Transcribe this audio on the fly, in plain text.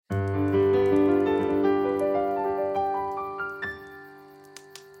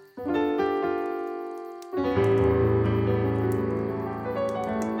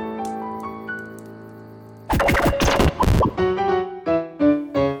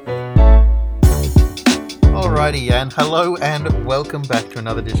Alrighty, and hello and welcome back to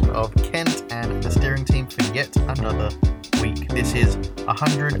another edition of Kent and the Steering Team for yet another week. This is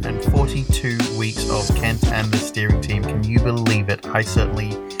 142 weeks of Kent and the Steering Team. Can you believe it? I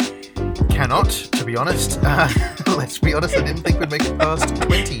certainly cannot, to be honest. Let's be honest, I didn't think we'd make it past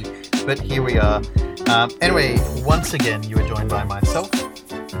 20, but here we are. Anyway, once again, you are joined by myself,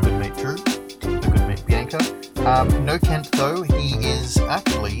 the good mate Drew, the good mate Bianca. No Kent though, he is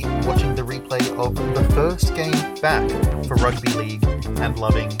actually watching the replay of the first game back for Rugby League and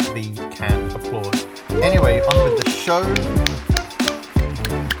loving the canned applause. Anyway, on with the show.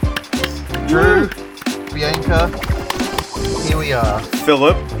 Drew, Bianca, here we are.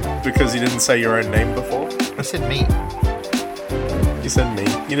 Philip, because you didn't say your own name before. I said me. You said me.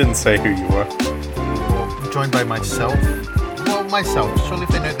 You didn't say who you were. I'm joined by myself. Well, myself. Surely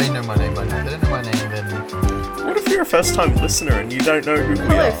if they know my name by now. If they don't know my name, then... What if you're a first-time listener and you don't know who we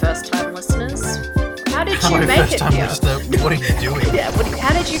Hello, are? first-time listeners. How did Hello, you make it here? listener. What are you doing? Yeah,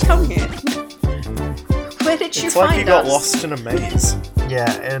 how did you come here? Where did you It's find like you got us? lost in a maze.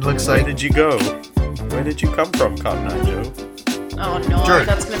 Yeah, it looks Where like... did you go? Where did you come from, Cotton Eye Joe? Oh no, Drew.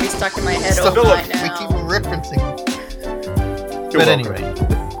 that's going to be stuck in my head all Philip, night we now. keep referencing... You're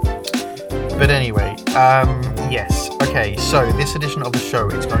But anyway, yes. Okay, so this edition of the show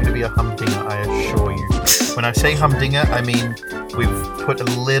is going to be a humdinger, I assure you. When I say humdinger, I mean we've put a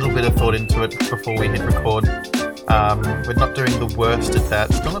little bit of thought into it before we hit record. We're not doing the worst at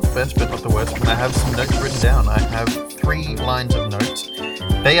that. Still not the best, but not the worst. And I have some notes written down. I have 3 lines of notes.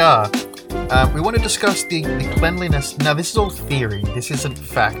 They are... we want to discuss the cleanliness. Now, this is all theory. This isn't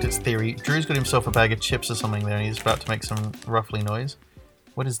fact, it's theory. Drew's got himself a bag of chips or something there, and he's about to make some ruffly noise.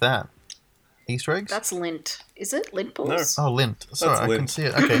 What is that? Easter eggs? That's lint. Is it lint balls? Oh, lint. Sorry, I lint. couldn't see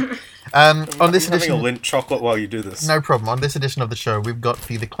it. Okay. On this I'm having edition... a Lindt chocolate while you do this. No problem. On this edition of the show, we've got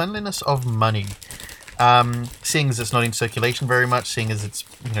the cleanliness of money. Seeing as it's not in circulation very much, seeing as it's,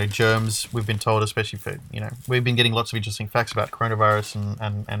 germs, we've been told, especially for, we've been getting lots of interesting facts about coronavirus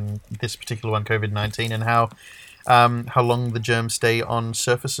and this particular one, COVID-19, and how long the germs stay on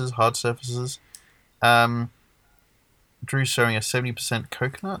surfaces, hard surfaces. Drew's showing a 70%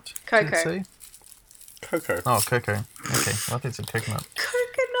 coconut. Cocoa. Did it say? Cocoa. Oh, cocoa. Okay, well, I think it's a coconut.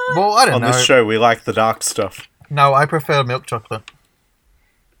 Coconut. Well, I don't On know. this show, we like the dark stuff. No, I prefer milk chocolate.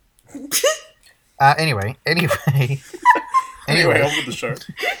 Anyway. Anyway, on with the show.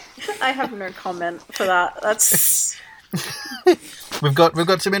 I have no comment for that. That's... We've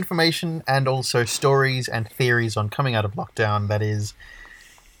got some information and also stories and theories on coming out of lockdown. That is,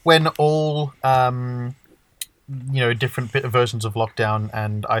 when all different versions of lockdown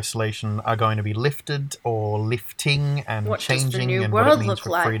and isolation are going to be lifted or lifting and What does the changing, new and what it world means look for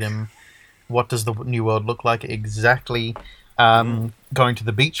like? freedom. What does the new world look like exactly? Going to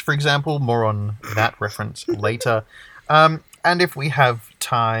the beach, for example. More on that reference later. And if we have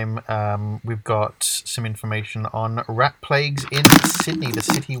time, we've got some information on rat plagues in Sydney, the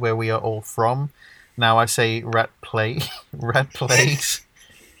city where we are all from. Now I say rat plagues.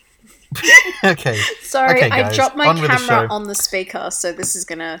 Okay. Sorry, Okay, I guys, dropped my on with the camera show. on the speaker, so this is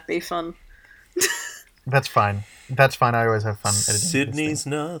going to be fun. That's fine. I always have fun editing. Sydney's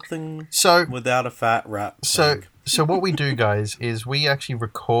nothing So without a fat rat So plague. what we do, guys, is we actually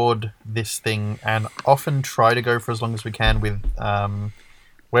record this thing and often try to go for as long as we can with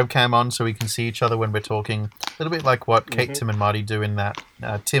webcam on so we can see each other when we're talking. A little bit like what Kate, Tim, and Marty do in that.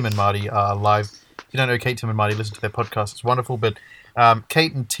 Tim and Marty are live. If you don't know Kate, Tim, and Marty, listen to their podcast. It's wonderful. But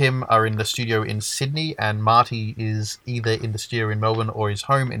Kate and Tim are in the studio in Sydney, and Marty is either in the studio in Melbourne or his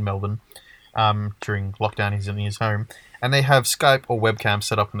home in Melbourne. During lockdown, he's in his home. And they have Skype or webcam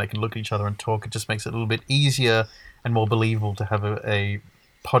set up and they can look at each other and talk. It just makes it a little bit easier and more believable to have a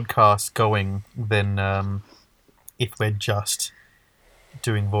podcast going than if we're just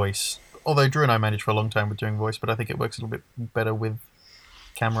doing voice. Although Drew and I managed for a long time with doing voice, but I think it works a little bit better with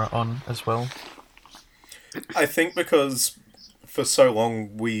camera on as well. I think because for so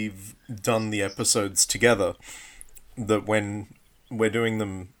long we've done the episodes together that when we're doing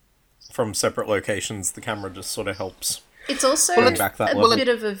them from separate locations, the camera just sort of helps. It's also Bring back that a level. bit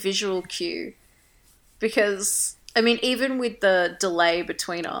of a visual cue because, even with the delay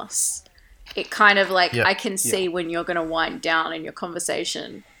between us, it kind of I can see when you're going to wind down in your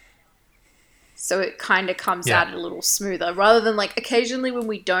conversation. So it kind of comes out a little smoother rather than occasionally when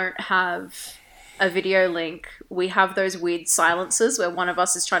we don't have a video link, we have those weird silences where one of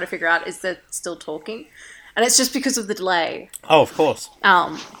us is trying to figure out, is they still talking? And it's just because of the delay. Oh, of course.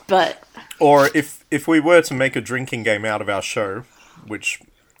 But... Or if we were to make a drinking game out of our show, which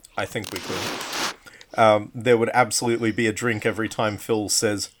I think we could, there would absolutely be a drink every time Phil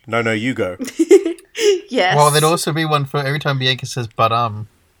says, "No, no, you go." Yes. Well, there'd also be one for every time Bianca says "but."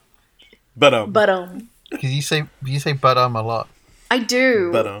 But Because you say "but" a lot. I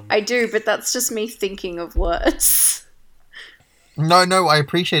do. But, I do, but that's just me thinking of words. No, I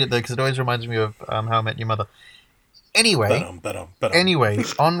appreciate it though because it always reminds me of How I Met Your Mother. Anyway, anyway,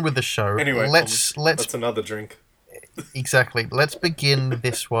 on with the show. Anyway, let's that's another drink. Exactly. Let's begin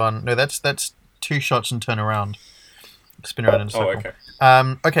this one. No, that's 2 shots and turn around. Spin around in a circle.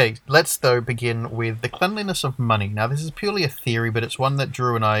 Oh, okay. Okay, let's though begin with the cleanliness of money. Now, this is purely a theory, but it's one that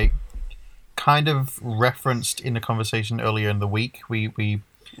Drew and I kind of referenced in a conversation earlier in the week. We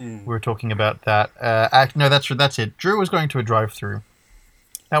were talking about that. No, that's it. Drew was going to a drive-through.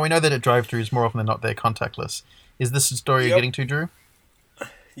 Now we know that at drive-throughs more often than not they're contactless. Is this the story you're getting to, Drew?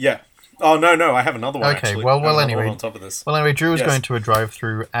 Yeah. Oh no, I have another one. Okay, actually. well, anyway. On top of this. Well, anyway, Drew was going to a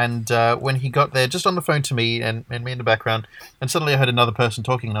drive-through, and when he got there, just on the phone to me and me in the background, and suddenly I heard another person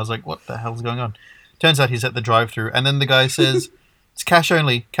talking, and I was like, "What the hell's going on?" Turns out he's at the drive-through, and then the guy says, "It's cash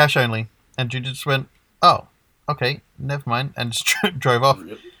only," and Drew just went, "Oh, okay, never mind," and just drove off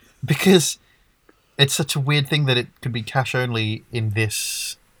because it's such a weird thing that it could be cash only in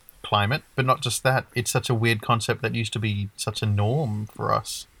this climate, but not just that. It's such a weird concept that used to be such a norm for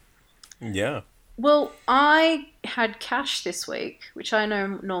us. Yeah. Well, I had cash this week, which I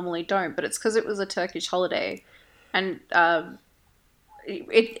normally don't, but it's because it was a Turkish holiday, and end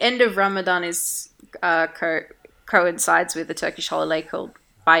of Ramadan is coincides with a Turkish holiday called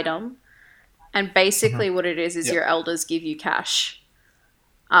Bayram, and basically what it is your elders give you cash.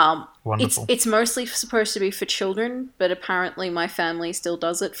 Wonderful. It's mostly supposed to be for children, but apparently my family still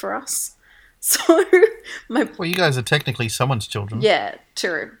does it for us. So well, you guys are technically someone's children. Yeah,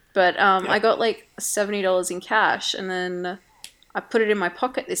 true. But I got like $70 in cash, and then I put it in my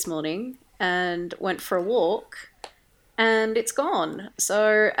pocket this morning and went for a walk, and it's gone.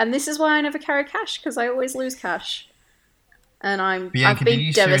 So, and this is why I never carry cash, because I always lose cash. And Bianca, I've been did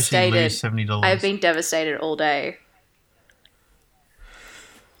you devastated. Lose $70? I've been devastated all day.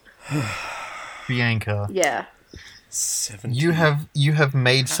 Bianca. Yeah. 70. You have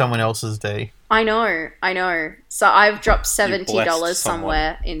made someone else's day. I know. So I've dropped $70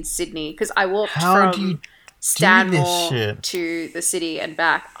 somewhere in Sydney because I walked from Stanmore to the city and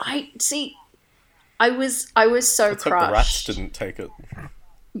back. I was so Let's crushed. hope the rats didn't take it.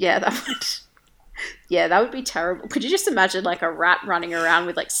 Yeah, that would be terrible. Could you just imagine like a rat running around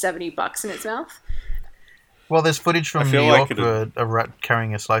with like $70 in its mouth? Well, there's footage from New York of a rat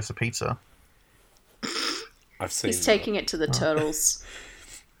carrying a slice of pizza. I've seen. He's taking it to the turtles.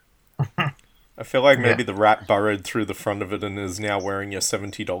 I feel like maybe the rat burrowed through the front of it and is now wearing your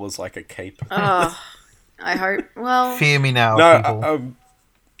 $70 like a cape. Oh, I hope. Well, fear me now. No,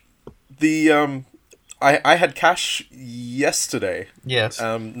 I had cash yesterday. Yes.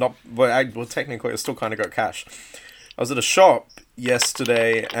 Technically, I still kind of got cash. I was at a shop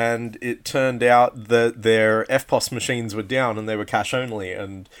yesterday, and it turned out that their FPOS machines were down and they were cash only,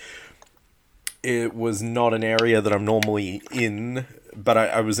 and it was not an area that I'm normally in, but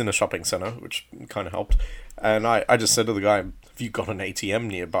I was in a shopping centre, which kind of helped. And I just said to the guy, "Have you got an ATM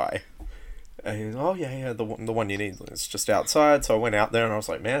nearby?" And he goes, "Oh, yeah, the one you need. It's just outside." So I went out there and I was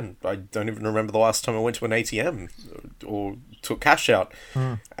like, man, I don't even remember the last time I went to an ATM or took cash out.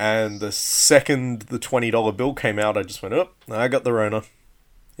 And the second the $20 bill came out, I just went, "Oh, I got the Rona.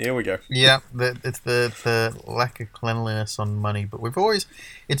 Here we go." Yeah, it's the lack of cleanliness on money, but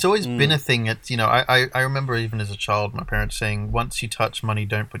it's always been a thing. It's, I remember even as a child, my parents saying, once you touch money,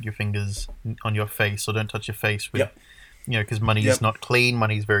 don't put your fingers on your face, or don't touch your face with, because money is not clean,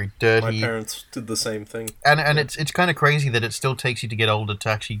 money is very dirty. My parents did the same thing. And it's kind of crazy that it still takes you to get older to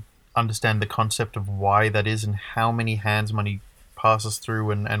actually understand the concept of why that is and how many hands money passes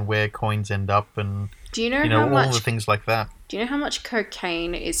through and where coins end up and do you know how much, all the things like that. Do you know how much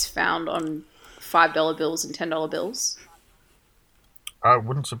cocaine is found on $5 bills and $10 bills? It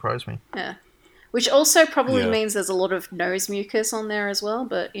wouldn't surprise me. Yeah. Which also probably means there's a lot of nose mucus on there as well,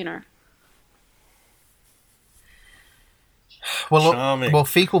 but Well,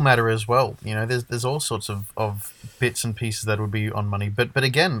 fecal matter as well. There's all sorts of bits and pieces that would be on money. But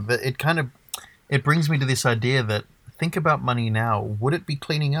again, it brings me to this idea that think about money now. Would it be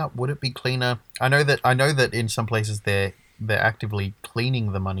cleaning up? Would it be cleaner? I know that in some places they're actively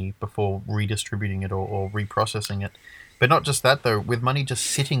cleaning the money before redistributing it or reprocessing it. But not just that though. With money just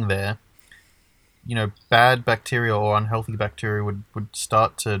sitting there, bad bacteria or unhealthy bacteria would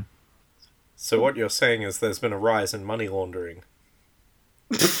start to. So what you're saying is there's been a rise in money laundering.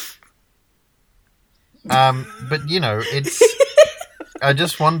 But it's. I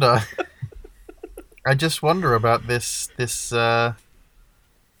just wonder. I just wonder about this. Is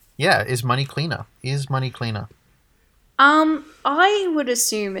money cleaner? Is money cleaner? I would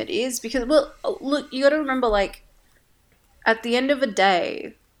assume it is because, well, look, you got to remember, like, at the end of a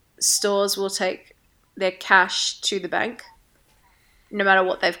day, stores will take their cash to the bank. No matter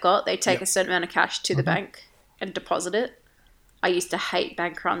what they've got, they take a certain amount of cash to the bank and deposit it. I used to hate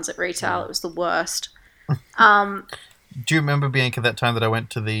bank runs at retail. It was the worst. Do you remember, Bianca, that time that I went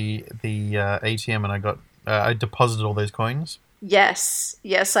to the ATM and I deposited all those coins? Yes,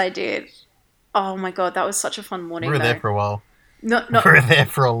 I did. Oh my god, that was such a fun morning. We were there for a while. We were there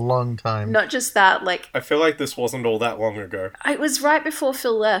for a long time. Not just that, like... I feel like this wasn't all that long ago. It was right before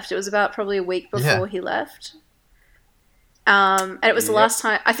Phil left. It was about probably a week before he left. And it was the last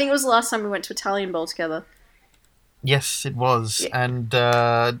time... I think it was the last time we went to Italian Bowl together. Yes, it was. Yeah. And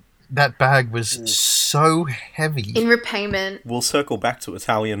that bag was so heavy. In repayment. We'll circle back to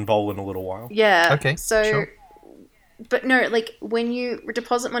Italian Bowl in a little while. Yeah. Okay, so, sure. But no, like, when you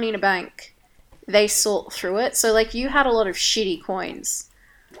deposit money in a bank... they sort through it. So, like, you had a lot of shitty coins.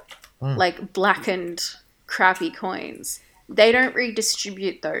 Like, blackened, crappy coins. They don't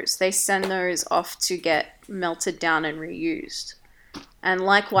redistribute those. They send those off to get melted down and reused. And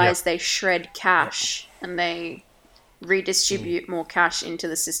likewise, they shred cash and they redistribute more cash into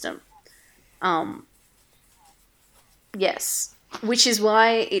the system. Yes. Which is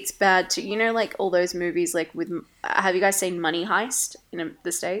why it's bad to... You know, like, all those movies, like, with... have you guys seen Money Heist in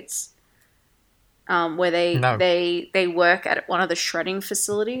the States? Where they work at one of the shredding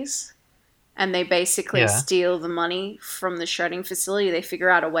facilities and they basically steal the money from the shredding facility. They figure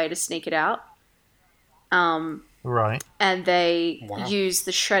out a way to sneak it out. Right. And they use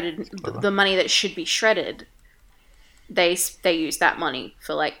the money that should be shredded. They use that money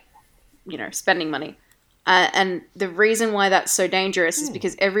for, like, you know, spending money. And the reason why that's so dangerous is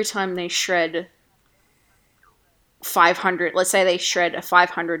because every time they shred... 500, let's say they shred a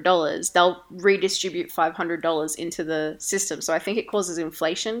 $500, they'll redistribute $500 into the system. So I think it causes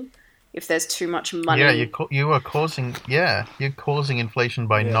inflation if there's too much money. Yeah, you're causing inflation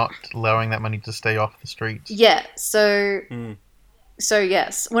by not allowing that money to stay off the streets. Yeah, so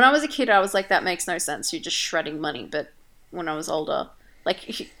yes. When I was a kid, I was like, that makes no sense. You're just shredding money. But when I was older,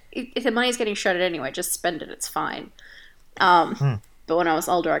 like, if the money's getting shredded anyway, just spend it. It's fine. But when I was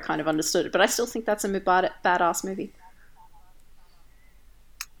older, I kind of understood it. But I still think that's a badass movie.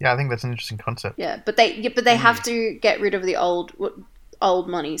 Yeah, I think that's an interesting concept. Yeah, but they have to get rid of the old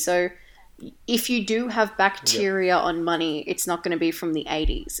money. So if you do have bacteria on money, it's not going to be from the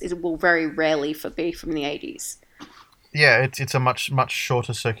 80s. It will very rarely be from the 80s. Yeah, it's a much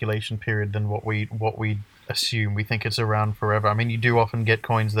shorter circulation period than what we assume. We think it's around forever. I mean, you do often get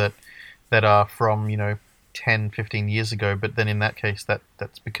coins that are from, you know, 10, 15 years ago, but then in that case,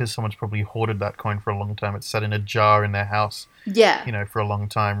 that's because someone's probably hoarded that coin for a long time. It's sat in a jar in their house, you know, for a long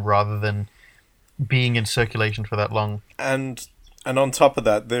time, rather than being in circulation for that long. And on top of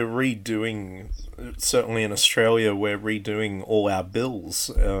that, they're redoing, certainly in Australia, we're redoing all our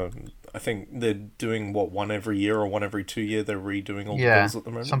bills. I think they're doing, one every year or one every 2 years, they're redoing all the bills at the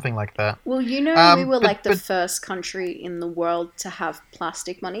moment. Something like that. Well, you know, we were the first country in the world to have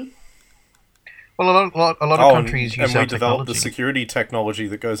plastic money. Well, a lot of countries use our and we developed the security technology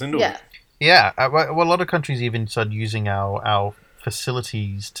that goes into it. Yeah, well, a lot of countries even started using our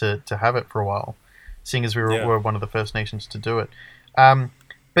facilities to have it for a while, seeing as we were one of the first nations to do it.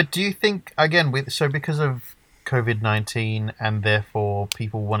 But do you think, again, because of COVID-19 and therefore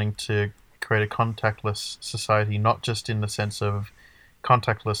people wanting to create a contactless society, not just in the sense of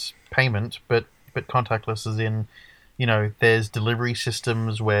contactless payment, but contactless as in, you know, there's delivery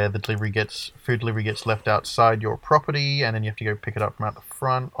systems where the food delivery gets left outside your property, and then you have to go pick it up from out the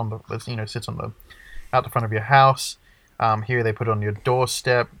front sits out the front of your house. Here they put it on your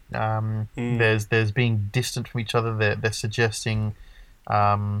doorstep. There's being distant from each other. They're suggesting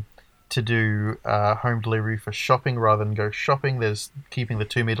to do home delivery for shopping rather than go shopping. There's keeping the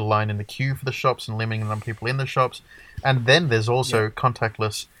 2 meter line in the queue for the shops and limiting the number of people in the shops. And then there's also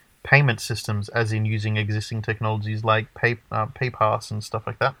contactless payment systems, as in using existing technologies like PayPass and stuff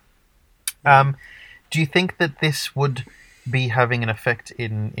like that. Do you think that this would be having an effect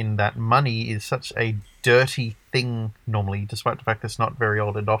in that money is such a dirty thing normally, despite the fact that it's not very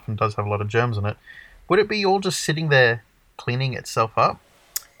old, it often does have a lot of germs on it? Would it be all just sitting there cleaning itself up,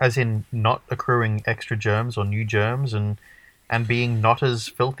 as in not accruing extra germs or new germs and being not as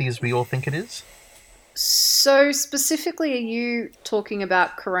filthy as we all think it is? So specifically, are you talking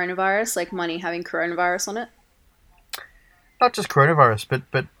about coronavirus, like money having coronavirus on it? Not just coronavirus,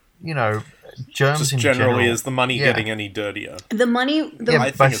 but germs Just in generally, general. is the money Yeah. getting any dirtier? The money, Yeah,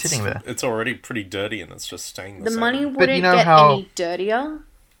 I by think sitting there. it's already pretty dirty and it's just staying the the same. money But wouldn't you know get how- any dirtier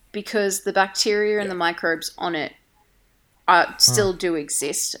because the bacteria and the microbes on it still do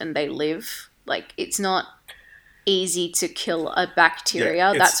exist and they live. Like, it's not easy to kill a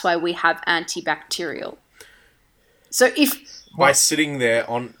bacteria. Yeah, That's why we have antibacterial. So if By sitting there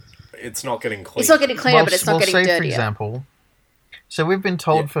on, it's not getting clean. it's not getting cleaner, but it's not getting say, dirtier. for example, so we've been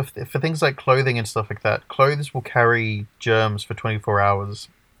told for things like clothing and stuff like that, clothes will carry germs for 24 hours,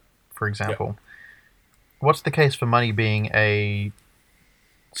 for example. What's the case for money being a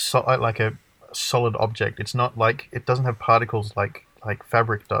solid object? It's not like, it doesn't have particles like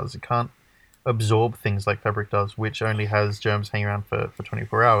fabric does. It can't absorb things like fabric does, which only has germs hanging around for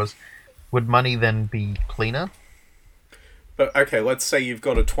 24 hours. Would money then be cleaner? But okay, let's say you've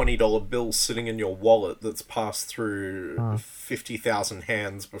got a $20 bill sitting in your wallet that's passed through 50,000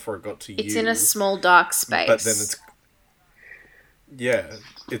 hands before it got to you. It's in a small dark space. But then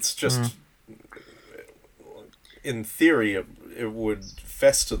it's just in theory it would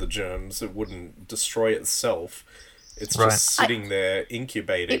fester the germs. It wouldn't destroy itself. It's just sitting there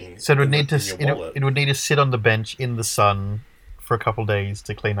incubating. So it would need in your wallet. it would need to sit on the bench in the sun for a couple days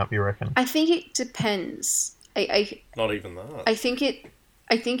to clean up, you reckon? I think it depends. Not even that. I think it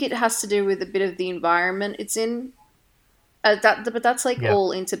has to do with a bit of the environment it's in. But that's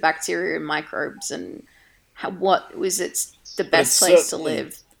all into bacteria and microbes and what was the best place to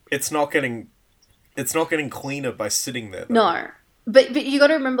live. It's not getting cleaner by sitting there. Though. No, but you got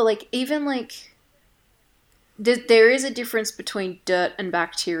to remember, like, even like there is a difference between dirt and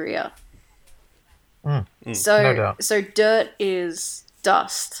bacteria. No doubt. So dirt is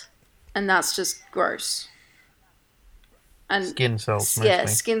dust, and that's just gross. And Skin cells, mostly. yeah,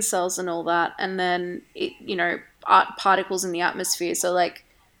 skin cells and all that, and then particles in the atmosphere. So like,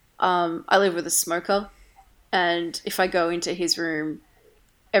 I live with a smoker, and if I go into his room,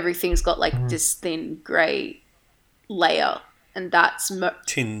 everything's got like this thin grey layer, and that's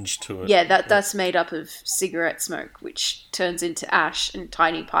tinge to it. Yeah, that's made up of cigarette smoke, which turns into ash and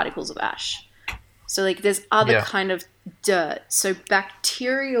tiny particles of ash. So like, there's other kind of dirt. So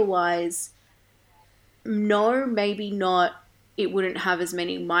bacteria-wise, no, maybe not. It wouldn't have as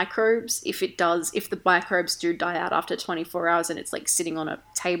many microbes. If the microbes do die out after 24 hours and it's like sitting on a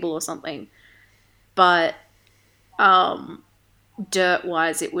table or something. But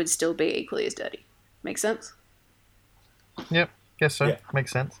dirt-wise, it would still be equally as dirty. Make sense? Yep, guess so. Yeah.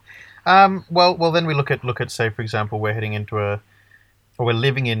 Makes sense. Well, then we look at say, for example, we're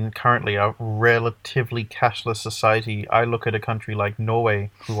living in currently a relatively cashless society. I look at a country like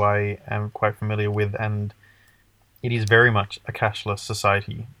Norway, who I am quite familiar with, and it is very much a cashless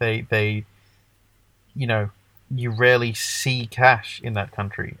society. They you rarely see cash in that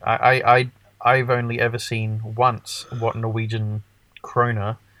country. I've only ever seen once what Norwegian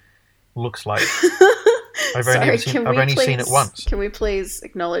krona looks like. I've only seen it once. Can we please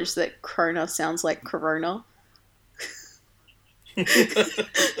acknowledge that krona sounds like corona?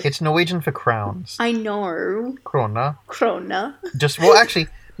 It's Norwegian for crowns. I know. Krona. Actually,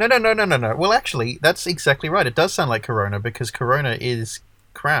 No. Well, actually, that's exactly right. It does sound like Corona because Corona is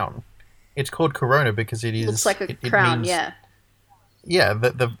crown. It's called Corona because it is. Looks like a crown, yeah. Yeah,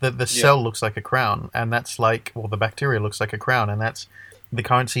 the cell looks like a crown, and that's like, well, the bacteria looks like a crown, and that's the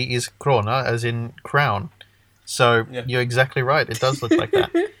currency is krona, as in crown. So you're exactly right. It does look like that,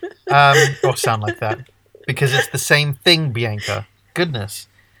 or sound like that, because it's the same thing, Bianca. Goodness.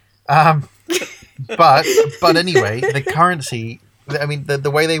 But anyway, the currency. I mean,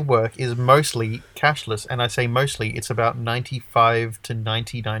 the way they work is mostly cashless, and I say mostly, it's about 95 to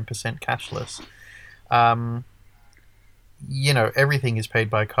 99% cashless. Everything is paid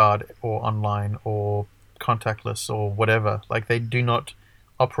by card or online or contactless or whatever. Like, they do not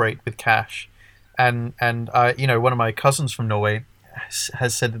operate with cash. And one of my cousins from Norway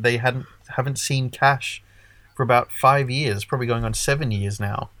has said that they haven't seen cash for about 5 years, probably going on 7 years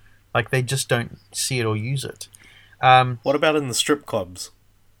now. Like, they just don't see it or use it. What about in the strip clubs?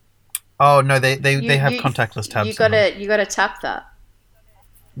 Oh no, they have contactless tabs. You gotta tap that.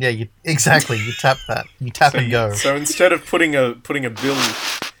 Yeah, exactly. You tap that. You tap and go. So instead of putting a bill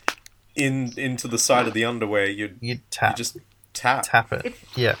into the side of the underwear, you tap. You just tap. Tap it.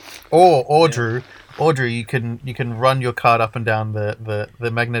 Yeah. Or Drew, you can run your card up and down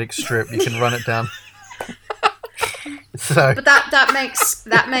the magnetic strip. You can run it down. But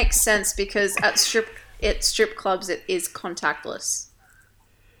that makes sense because at strip clubs it is contactless.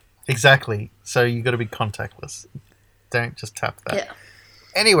 Exactly. So you got to be contactless. Don't just tap that. Yeah.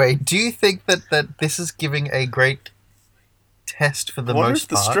 Anyway, do you think that this is giving a great test for the I wonder most if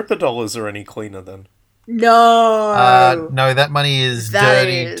the part. stripper dollars are any cleaner then. No. No, that money is That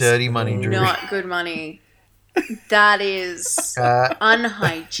dirty, is dirty money, Drew. not good money. That is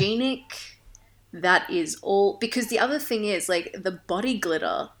unhygienic. That is all. Because the other thing is, like, the body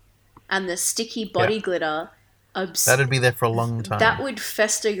glitter and the sticky body glitter. That'd be there for a long time. That would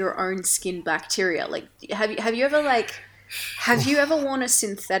fester your own skin bacteria. Like, have you ever worn a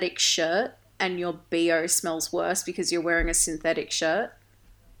synthetic shirt and your BO smells worse because you're wearing a synthetic shirt?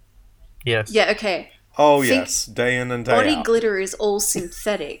 Yes. Yeah. Okay. Oh, yes. Day in and day Body out. glitter is all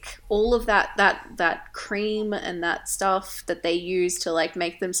synthetic. All of that cream and that stuff that they use to, like,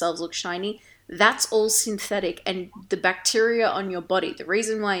 make themselves look shiny, that's all synthetic. And the bacteria on your body, the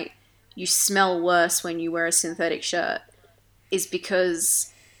reason why you smell worse when you wear a synthetic shirt is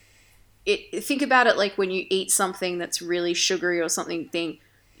because think about it like when you eat something that's really sugary or something,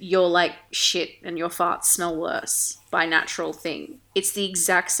 you're like shit and your farts smell worse by natural thing. It's the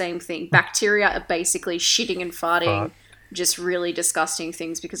exact same thing. Bacteria are basically shitting and farting, just really disgusting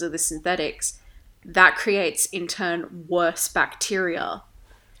things because of the synthetics. That creates, in turn, worse bacteria.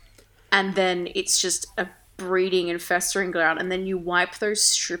 And then it's just a breeding and festering ground. And then you wipe those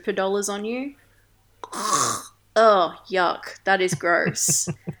stripper dollars on you. Oh, yuck. That is gross.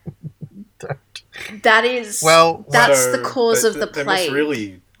 That is... Well, that's the cause of the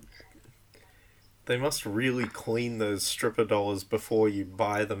plague. They must really clean those stripper dollars before you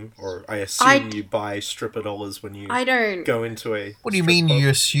buy them, or I assume you buy stripper dollars when you go into a. What do you mean you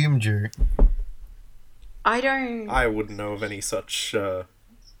assume, Drew? I wouldn't know of any such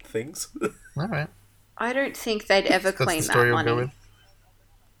things. All right. I don't think they'd ever clean that money.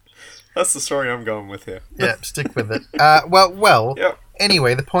 That's the story I'm going with here. Yeah, stick with it. Well. Yep.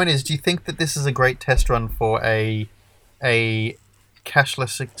 Anyway, the point is, do you think that this is a great test run for a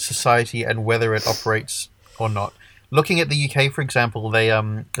cashless society and whether it operates or not? Looking at the UK, for example, they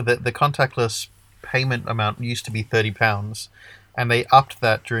the contactless payment amount used to be £30, and they upped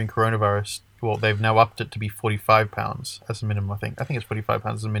that during coronavirus. Well, they've now upped it to be £45 as a minimum. I think it's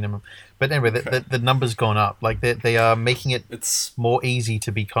 £45 as a minimum. But anyway, the number's gone up. Like they are making it's more easy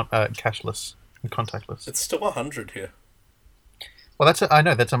to be cashless and contactless. It's still 100 here. Well, I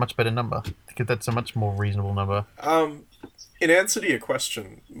know that's a much better number because that's a much more reasonable number. In answer to your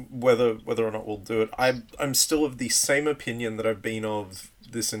question, whether or not we'll do it, I'm still of the same opinion that I've been of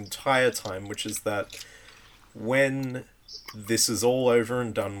this entire time, which is that when this is all over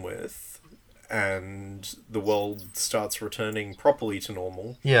and done with, and the world starts returning properly to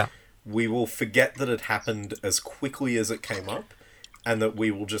normal, we will forget that it happened as quickly as it came up, and that we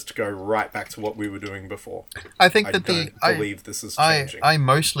will just go right back to what we were doing before. I think I believe this is changing. I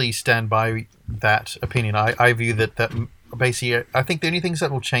mostly stand by that opinion. I view that basically, I think the only things that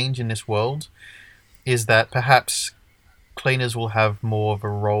will change in this world is that perhaps cleaners will have more of a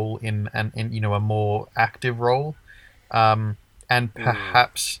role in a more active role, and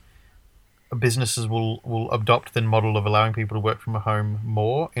perhaps businesses will adopt the model of allowing people to work from home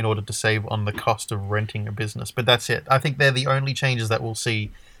more in order to save on the cost of renting a business. But that's it. I think they're the only changes that we'll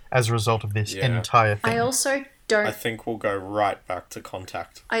see as a result of this entire thing. I think we'll go right back to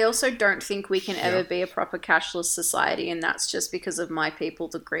contact. I also don't think we can ever be a proper cashless society, and that's just because of my people,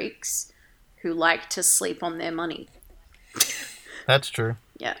 the Greeks, who like to sleep on their money. That's true.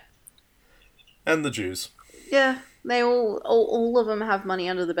 Yeah. And the Jews. Yeah. They all of them have money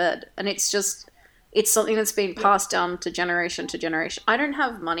under the bed, and it's something that's been passed down to generation to generation. I don't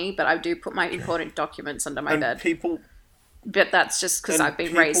have money, but I do put my important documents under my bed. But that's just because I've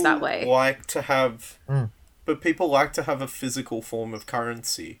been raised that way. But people like to have a physical form of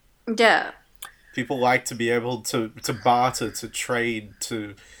currency. Yeah. People like to be able to barter, to trade,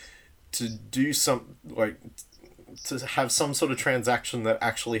 to do some, like, to have some sort of transaction that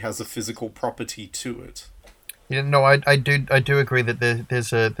actually has a physical property to it. Yeah, no, I do agree that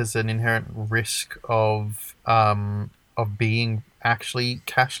there's an inherent risk of being actually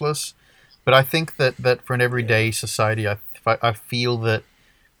cashless, but I think that for an everyday society, I feel that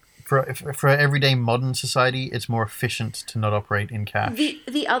for everyday modern society, it's more efficient to not operate in cash.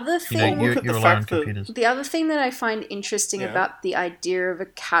 The other thing you're relying on computers. The other thing that I find interesting about the idea of a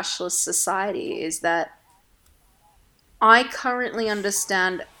cashless society is that I currently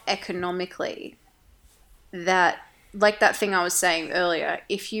understand economically that, like that thing I was saying earlier,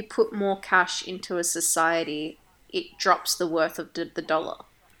 if you put more cash into a society, it drops the worth of the dollar.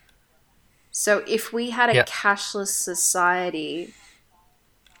 So if we had a cashless society,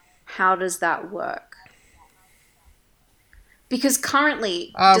 how does that work? Because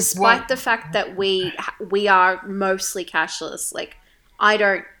currently, despite the fact that we are mostly cashless, like, I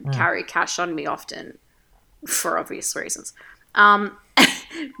don't carry cash on me often, for obvious reasons. But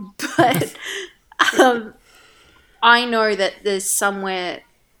I know that there's somewhere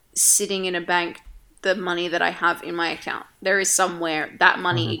sitting in a bank the money that I have in my account. There is somewhere that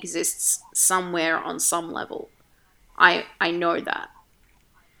money exists somewhere on some level. I know that.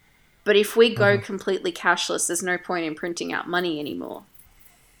 But if we go completely cashless, there's no point in printing out money anymore.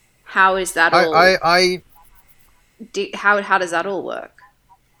 How is that all? How does that all work?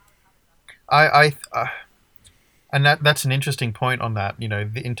 And that's an interesting point on that. You know,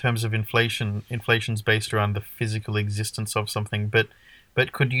 in terms of inflation, inflation's based around the physical existence of something. But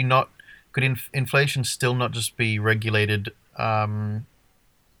could inflation still not just be regulated,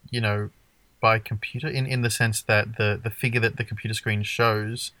 you know, by computer in the sense that the figure that the computer screen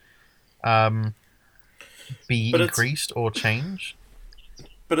shows, be increased or changed?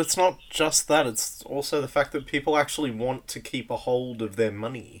 But it's not just that, it's also the fact that people actually want to keep a hold of their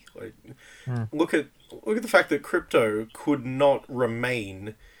money. Like, look at the fact that crypto could not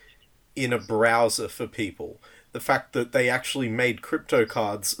remain in a browser for people. The fact that they actually made crypto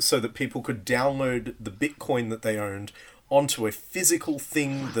cards so that people could download the Bitcoin that they owned onto a physical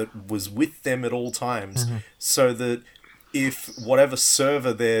thing that was with them at all times, so that if whatever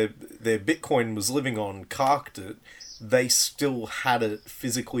server their Bitcoin was living on carked it, they still had it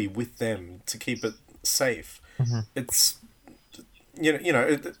physically with them to keep it safe. It's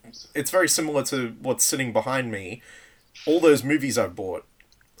it's very similar to what's sitting behind me. All those movies I bought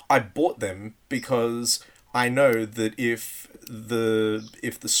them because I know that if the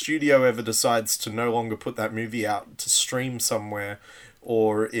studio ever decides to no longer put that movie out to stream somewhere,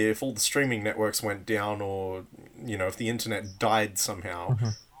 or if all the streaming networks went down, or if the internet died somehow,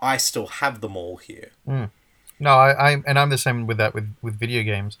 I still have them all here. No, I'm the same with that with video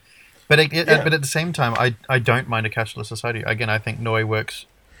games, but but at the same time, I don't mind a cashless society. Again, I think Noi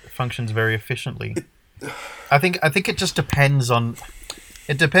functions very efficiently. I think it just depends on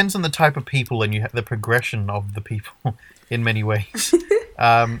the type of people, and the progression of the people in many ways.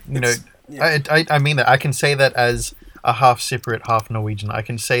 I mean that I can say that as a half Cypriot, half Norwegian. I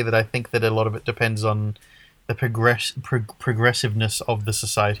can say that I think that a lot of it depends on the progressiveness of the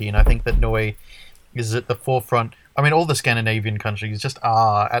society, and I think that Norway is at the forefront. I mean, all the Scandinavian countries just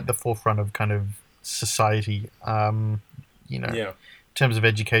are at the forefront of kind of society, in terms of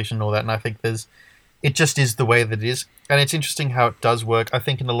education and all that. And I think it just is the way that it is. And it's interesting how it does work. I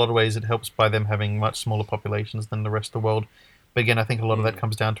think in a lot of ways it helps by them having much smaller populations than the rest of the world. But again, I think a lot of that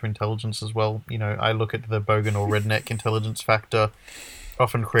comes down to intelligence as well. I look at the Bogan or redneck intelligence factor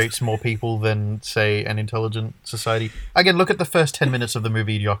often creates more people than, say, an intelligent society. Again, look at the first 10 minutes of the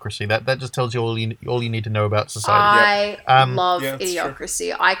movie Idiocracy. That just tells you all you need to know about society. I love Idiocracy.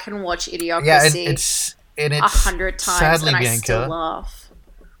 True. I can watch Idiocracy it's 100 times sadly, and I Bianca, still laugh.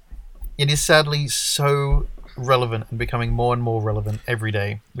 It is sadly so relevant and becoming more and more relevant every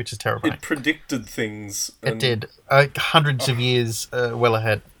day, which is terrifying. It predicted things. It did. Hundreds of years well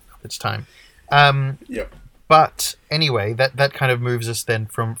ahead of its time. But anyway, that kind of moves us then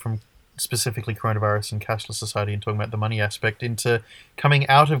from specifically coronavirus and cashless society and talking about the money aspect into coming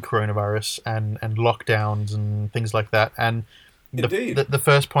out of coronavirus and lockdowns and things like that. And the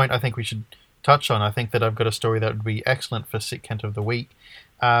first point I think we should touch on, I think that I've got a story that would be excellent for Sick Kent of the Week.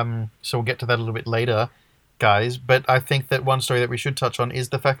 So we'll get to that a little bit later, guys. But I think that one story that we should touch on is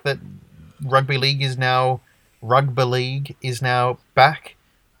the fact that Rugby League is now back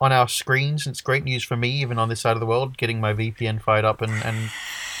on our screens. It's great news for me, even on this side of the world, getting my VPN fired up and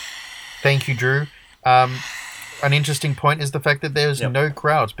thank you, Drew. An interesting point is the fact that there's no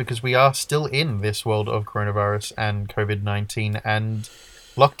crowds because we are still in this world of coronavirus and COVID-19 and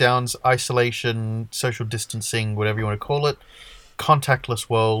lockdowns, isolation, social distancing, whatever you want to call it, contactless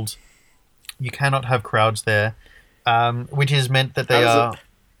world. You cannot have crowds there, which has meant that they are...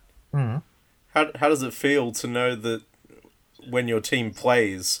 How does it feel to know that when your team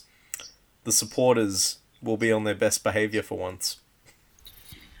plays, the supporters will be on their best behaviour for once?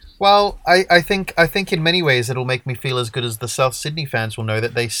 Well, I think in many ways it'll make me feel as good as the South Sydney fans will know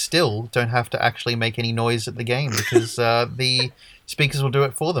that they still don't have to actually make any noise at the game because the speakers will do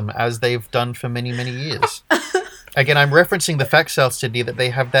it for them, as they've done for many, many years. Again, I'm referencing the fact, South Sydney, that they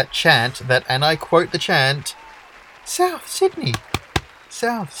have that chant, and I quote the chant, South Sydney,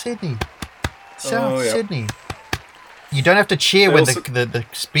 South Sydney, South Sydney. You don't have to cheer when the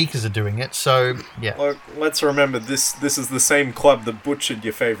speakers are doing it, so, yeah. Well, let's remember, this is the same club that butchered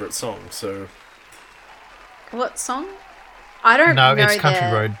your favourite song, so... What song? I don't know. No, it's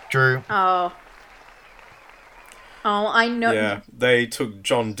Country Road, Drew. Oh, I know. Yeah, they took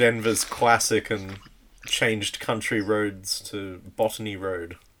John Denver's classic and changed Country Roads to Botany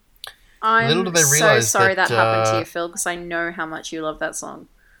Road. I'm so sorry that happened to you, Phil, because I know how much you love that song.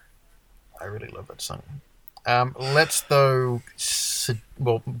 I really love that song. Let's, though,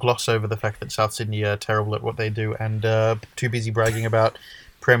 gloss over the fact that South Sydney are terrible at what they do and too busy bragging about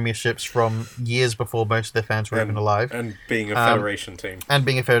premierships from years before most of their fans were even alive. And being a federation team. And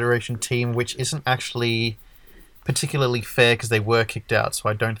being a federation team, which isn't actually particularly fair because they were kicked out, so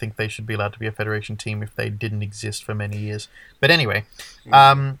I don't think they should be allowed to be a federation team if they didn't exist for many years. But anyway,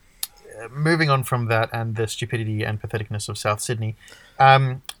 moving on from that and the stupidity and patheticness of South Sydney,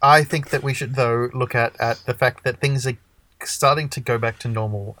 I think that we should, though, look at the fact that things are starting to go back to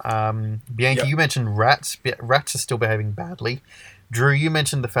normal. Bianca, you mentioned rats. Rats are still behaving badly. Drew, you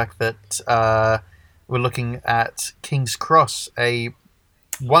mentioned the fact that we're looking at King's Cross, a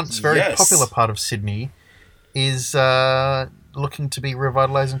once very popular part of Sydney, is looking to be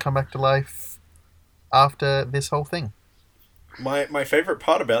revitalised and come back to life after this whole thing. My favourite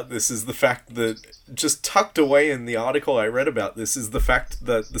part about this is the fact that, just tucked away in the article I read about this, is the fact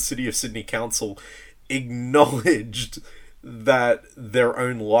that the City of Sydney Council acknowledged that their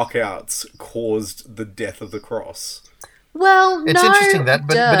own lockouts caused the death of the cross. Well, it's interesting that,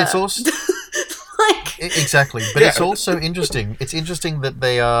 but it's also exactly. But it's also interesting. It's interesting that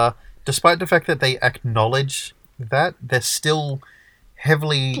they are, despite the fact that they acknowledge that, they're still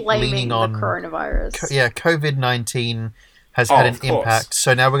heavily leaning on the coronavirus. COVID-19 has had an impact.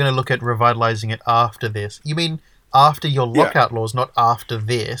 So now we're going to look at revitalizing it after this. You mean after your lockout laws, not after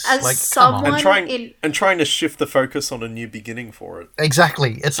this? Come on. And trying to shift the focus on a new beginning for it.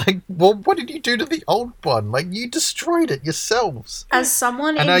 Exactly. It's like, well, what did you do to the old one? Like, you destroyed it yourselves. As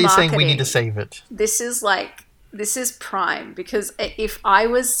someone and now you're saying we need to save it. This is prime, because if I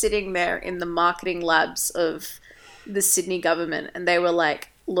was sitting there in the marketing labs of the Sydney government and they were like,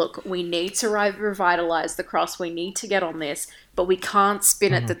 look, we need to revitalise the cross, we need to get on this, but we can't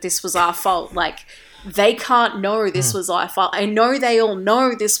spin it that this was our fault. Like, they can't know this was our fault. I know they all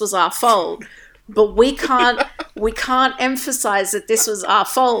know this was our fault, but we can't emphasise that this was our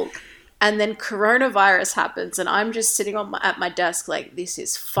fault. And then coronavirus happens and I'm just sitting at my desk like, this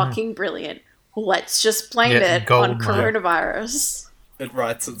is fucking brilliant. Let's just blame it on coronavirus. It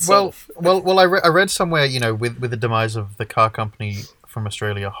writes itself. Well, I read somewhere, with the demise of the car company from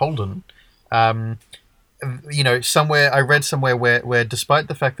Australia, Holden, I read somewhere where despite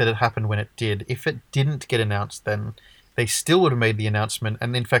the fact that it happened when it did, if it didn't get announced then, they still would have made the announcement,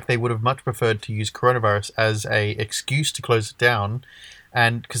 and in fact they would have much preferred to use coronavirus as a excuse to close it down,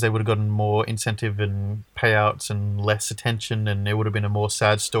 and because they would have gotten more incentive and payouts and less attention, and it would have been a more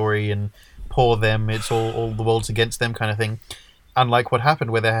sad story and poor them, it's all the world's against them kind of thing, unlike what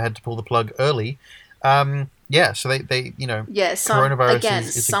happened where they had to pull the plug early. So they coronavirus again,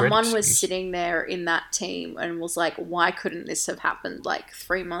 is someone was sitting there in that team and was like, why couldn't this have happened like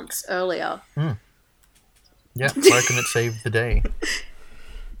 3 months earlier? Yeah, why couldn't it save the day?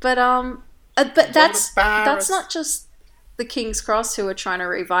 But that's not just the King's Cross who are trying to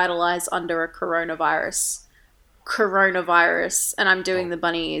revitalise under a coronavirus, and I'm doing the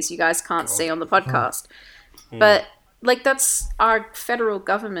bunny ears you guys can't see on the podcast. But that's our federal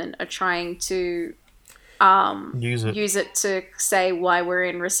government are trying to use it to say why we're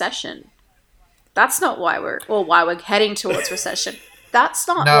in recession. That's not why we're heading towards recession. That's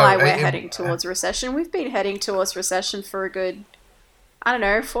not why we're heading towards recession. We've been heading towards recession for a good,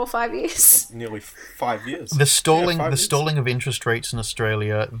 4 or 5 years. Nearly 5 years. The stalling of interest rates in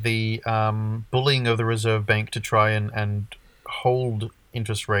Australia, the bullying of the Reserve Bank to try and hold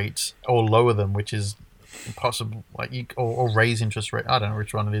interest rates or lower them, which is possible, or raise interest rate. I don't know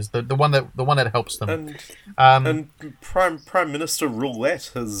which one it is. The one that helps them. And Prime Minister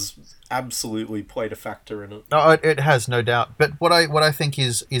roulette has absolutely played a factor in it. No, it has, no doubt. But what I think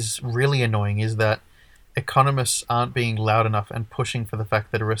is really annoying is that economists aren't being loud enough and pushing for the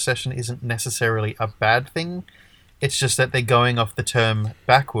fact that a recession isn't necessarily a bad thing. It's just that they're going off the term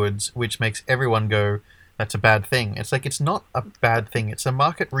backwards, which makes everyone go, that's a bad thing. It's like, it's not a bad thing. It's a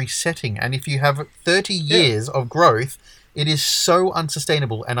market resetting. And if you have 30 years of growth, it is so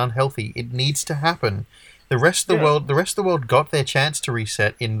unsustainable and unhealthy. It needs to happen. The rest of the world got their chance to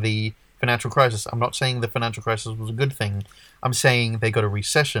reset in the financial crisis. I'm not saying the financial crisis was a good thing. I'm saying they got a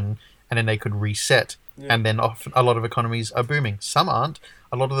recession and then they could reset. And then a lot of economies are booming. Some aren't.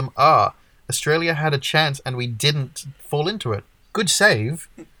 A lot of them are. Australia had a chance and we didn't fall into it. Good save,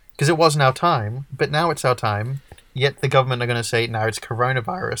 because it wasn't our time, but now it's our time. Yet the government are going to say, no, it's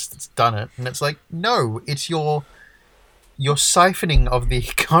coronavirus that's done it. And it's like, no, it's your siphoning of the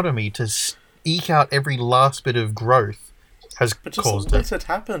economy to eke out every last bit of growth has caused it. Let it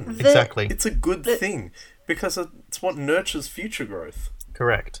happen. Exactly. It's a good thing, because it's what nurtures future growth.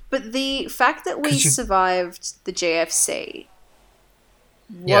 Correct. But the fact that we survived the GFC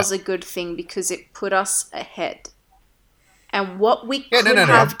was a good thing because it put us ahead. And what we could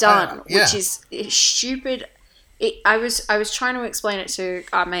have done, which is stupid. I was trying to explain it to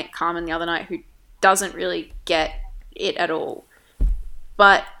our mate Carmen the other night, who doesn't really get it at all.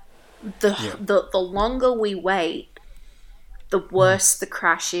 But the longer we wait, the worse the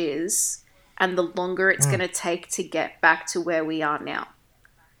crash is, and the longer it's going to take to get back to where we are now.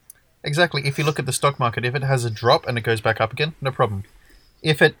 Exactly. If you look at the stock market, if it has a drop and it goes back up again, no problem.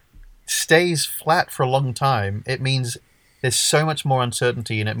 If it stays flat for a long time, it means there's so much more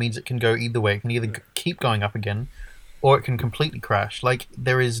uncertainty, and it means it can go either way. It can either keep going up again, or it can completely crash. Like,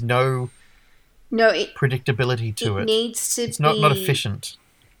 there is no predictability to it. Needs to it's not efficient.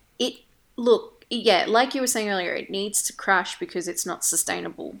 Like you were saying earlier, it needs to crash because it's not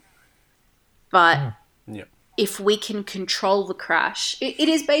sustainable. But if we can control the crash, it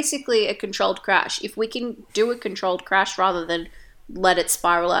is basically a controlled crash. If we can do a controlled crash rather than let it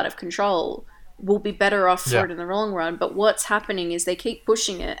spiral out of control, we'll be better off for it in the long run. But what's happening is they keep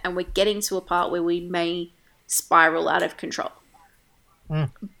pushing it, and we're getting to a part where we may spiral out of control.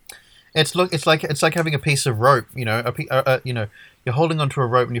 It's like having a piece of rope. You're holding onto a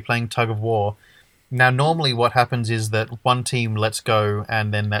rope and you're playing tug of war. Now, normally what happens is that one team lets go,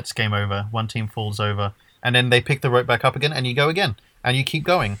 and then that's game over. One team falls over, and then they pick the rope back up again, and you go again, and you keep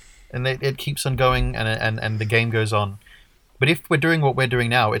going, and it keeps on going, and the game goes on. But if we're doing what we're doing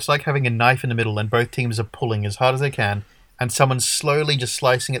now, it's like having a knife in the middle, and both teams are pulling as hard as they can, and someone's slowly just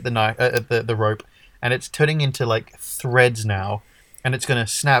slicing at the rope, and it's turning into like threads now, and it's going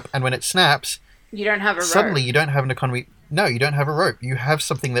to snap. And when it snaps, you don't have a rope. Suddenly, you don't have an economy. No, you don't have a rope. You have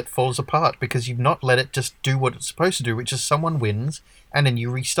something that falls apart because you've not let it just do what it's supposed to do, which is someone wins, and then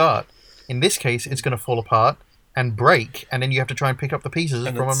you restart. In this case, it's going to fall apart and break, and then you have to try and pick up the pieces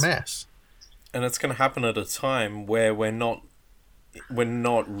from a mess. And it's going to happen at a time where we're not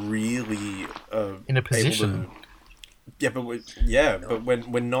really in a position. But when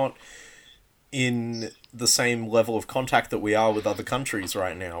we're not in the same level of contact that we are with other countries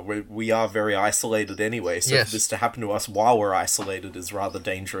right now. We are very isolated anyway, so for this to happen to us while we're isolated is rather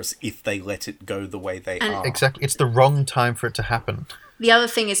dangerous if they let it go the way they are. Exactly. It's the wrong time for it to happen. The other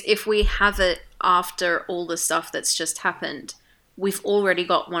thing is, if we have it after all the stuff that's just happened, we've already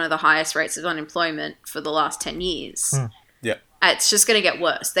got one of the highest rates of unemployment for the last 10 years. Yeah. It's just going to get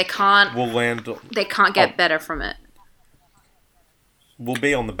worse. They can't get better from it. We'll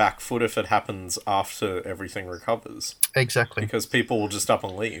be on the back foot if it happens after everything recovers. Exactly. Because people will just up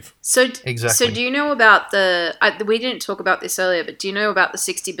and leave. So do you know about we didn't talk about this earlier, but do you know about the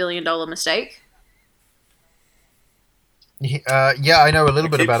 $60 billion mistake? I know a little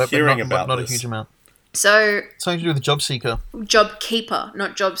bit about it, but not a huge amount. So something to do with JobSeeker. JobKeeper,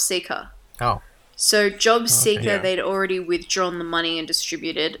 not JobSeeker. Oh. So JobSeeker, they'd already withdrawn the money and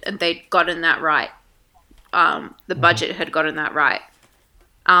distributed, and they'd gotten that right. The budget had gotten that right.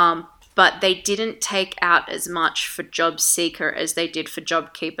 But they didn't take out as much for JobSeeker as they did for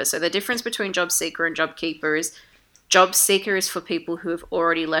JobKeeper. So the difference between JobSeeker and JobKeeper is JobSeeker is for people who have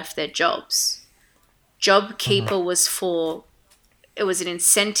already left their jobs. JobKeeper was an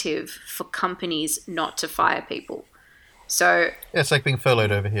incentive for companies not to fire people. So it's like being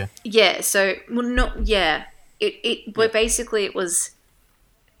furloughed over here. Yeah. So but basically it was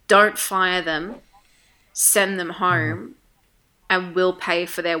don't fire them, send them home. And we'll pay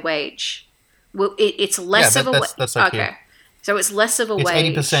for their wage. It's less of a wage. That's like here. So it's less of a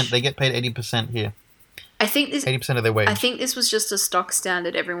wage. It's 80%. They get paid 80% here. I think 80% of their wage. I think this was just a stock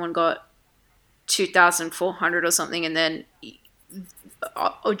standard. Everyone got 2,400 or something, and then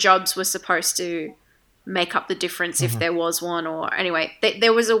jobs were supposed to make up the difference if there was one. Or anyway,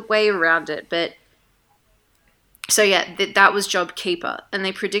 there was a way around it. But so that was JobKeeper, and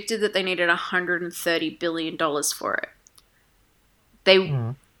they predicted that they needed $130 billion for it. They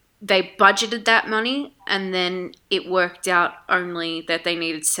budgeted that money, and then it worked out only that they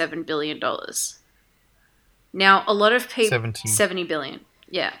needed $7 billion. Now, a lot of people... 70 billion,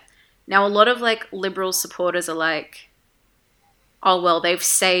 yeah. Now, a lot of, liberal supporters are like, oh, well, they've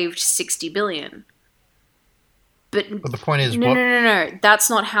saved $60 billion. But the point is... No. That's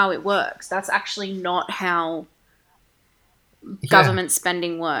not how it works. That's actually not how government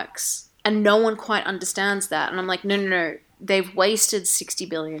spending works. And no one quite understands that. And I'm like, no. They've wasted $60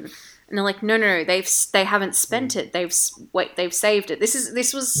 billion, and they're like, no, they haven't spent it. They've saved it.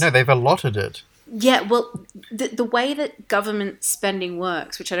 This was they've allotted it. Yeah, well, the way that government spending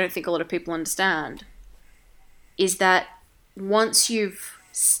works, which I don't think a lot of people understand, is that once you've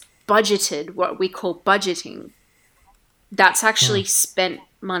budgeted, what we call budgeting, that's actually spent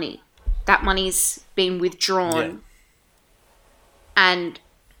money. That money's been withdrawn and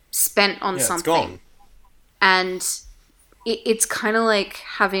spent on something. It's gone. And it's kind of like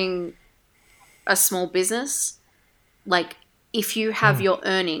having a small business. Like, if you have your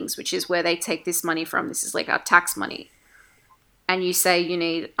earnings, which is where they take this money from, this is like our tax money, and you say you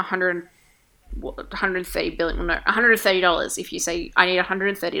need $130. If you say, I need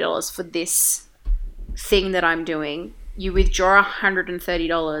 $130 for this thing that I'm doing, you withdraw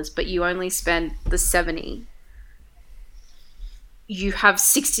 $130, but you only spend the $70. You have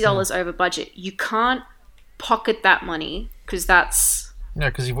 $60 over budget. You can't pocket that money because that's... No,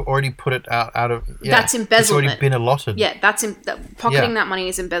 because you've already put it out of... Yeah, that's embezzlement. It's already been allotted. Yeah, pocketing that money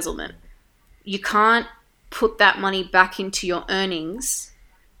is embezzlement. You can't put that money back into your earnings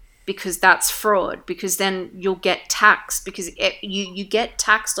because that's fraud, because then you'll get taxed, because you get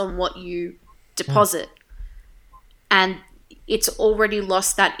taxed on what you deposit. And it's already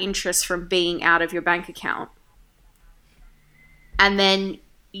lost that interest from being out of your bank account. And then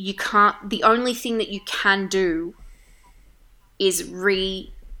you can't... The only thing that you can do is reassign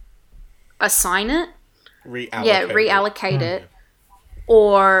it. Reallocate it.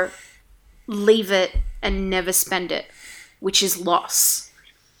 Or leave it and never spend it, which is loss.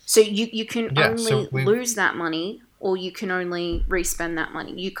 So you can only lose that money, or you can only re-spend that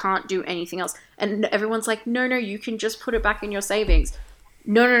money. You can't do anything else. And everyone's like, no, you can just put it back in your savings.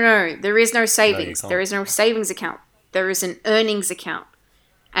 No. There is no savings. There is no savings account. There is an earnings account.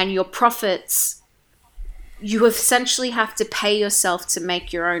 And your profits, you essentially have to pay yourself to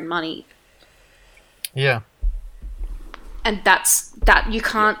make your own money. Yeah. And that you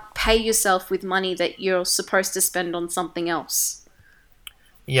can't pay yourself with money that you're supposed to spend on something else.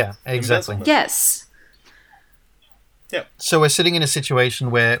 Yeah, exactly. Yes. Yeah. So we're sitting in a situation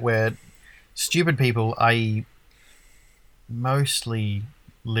where stupid people, i.e. mostly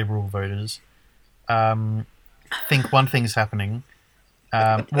liberal voters, think one thing's happening.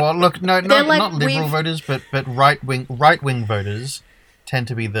 Well, look, not liberal voters, but right wing voters tend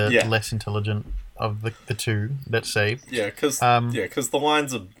to be the less intelligent of the two, let's say. Yeah, because the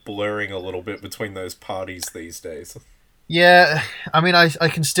lines are blurring a little bit between those parties these days. Yeah, I mean, I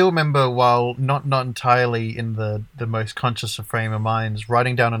can still remember, while not entirely in the most conscious of frame of minds,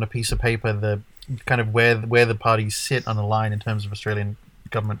 writing down on a piece of paper the kind of where the parties sit on the line in terms of Australian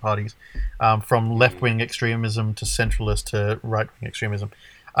government parties, from left-wing extremism to centralist to right-wing extremism.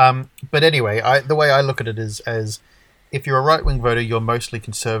 But anyway, the way I look at it is as, if you're a right-wing voter, you're mostly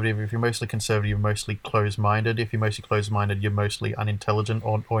conservative. If you're mostly conservative, you're mostly closed-minded. If you're mostly closed-minded, you're mostly unintelligent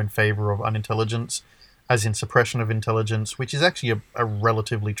or in favour of unintelligence, as in suppression of intelligence, which is actually a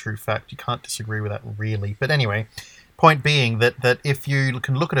relatively true fact. You can't disagree with that, really. But anyway, point being that if you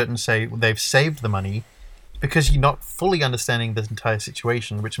can look at it and say they've saved the money, because you're not fully understanding the entire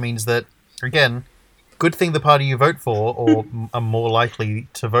situation, which means that, again, good thing the party you vote for, or are more likely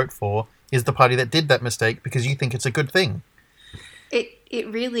to vote for, is the party that did that mistake because you think it's a good thing. It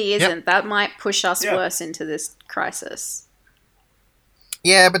really isn't. Yep. That might push us worse into this crisis.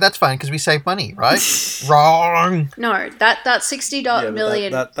 Yeah, but that's fine because we save money, right? Wrong. No, that $60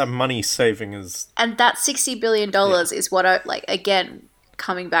 million... That money saving is... And that $60 billion is what again,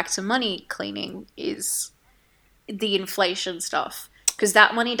 coming back to money cleaning, is the inflation stuff. Because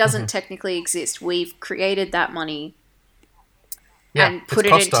that money doesn't technically exist. We've created that money and put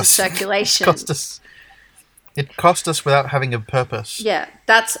it into circulation. It cost us without having a purpose. Yeah,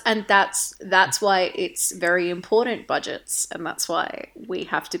 that's why it's very important, budgets, and that's why we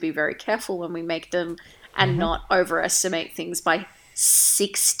have to be very careful when we make them and not overestimate things by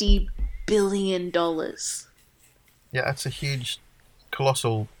 $60 billion. Yeah, that's a huge,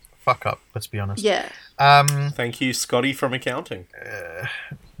 colossal fuck up, let's be honest. Yeah. Thank you, Scotty from accounting.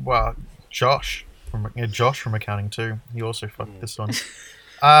 Well, Josh from accounting too. He also fucked this one.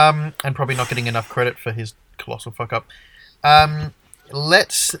 And probably not getting enough credit for his colossal fuck up.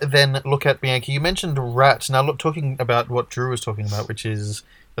 Let's then look at Bianca. You mentioned rats. Now, look, talking about what Drew was talking about, which is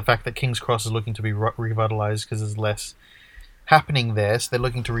the fact that King's Cross is looking to be revitalized because there's less happening there. So they're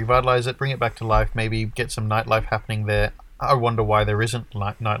looking to revitalize it, bring it back to life, maybe get some nightlife happening there. I wonder why there isn't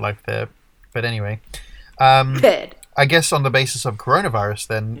nightlife there. But anyway. I guess on the basis of coronavirus,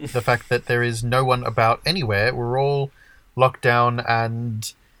 then, the fact that there is no one about anywhere, we're all locked down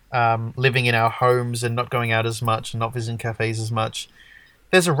and living in our homes and not going out as much and not visiting cafes as much.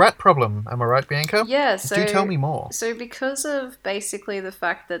 There's a rat problem. Am I right, Bianca? Yeah. Do tell me more. So because of basically the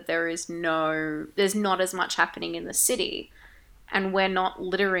fact that there's not as much happening in the city, and we're not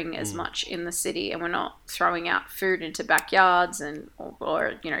littering as much in the city, and we're not throwing out food into backyards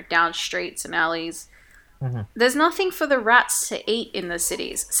or down streets and alleys, there's nothing for the rats to eat in the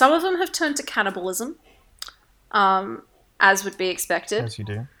cities. Some of them have turned to cannibalism, as would be expected. As you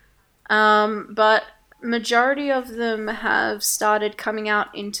do. But majority of them have started coming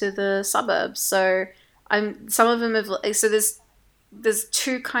out into the suburbs. So some of them have. So there's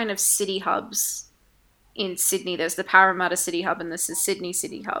two kind of city hubs in Sydney. There's the Parramatta City Hub and there's the Sydney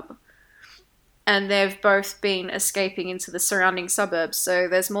City Hub. And they've both been escaping into the surrounding suburbs. So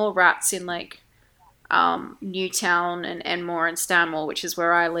there's more rats in like Newtown and Enmore and Stanmore, which is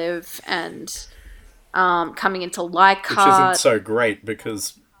where I live, and coming into Leichhardt. Which isn't so great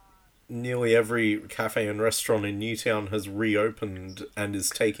because nearly every cafe and restaurant in Newtown has reopened and is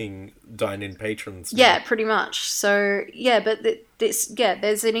taking dine-in patrons now. Yeah, pretty much. So, yeah, but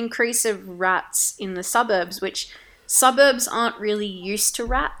there's an increase of rats in the suburbs, which suburbs aren't really used to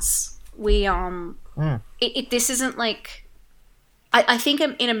rats. This isn't like... I think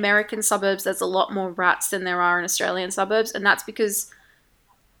in American suburbs there's a lot more rats than there are in Australian suburbs, and that's because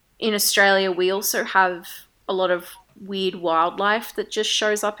in Australia we also have a lot of weird wildlife that just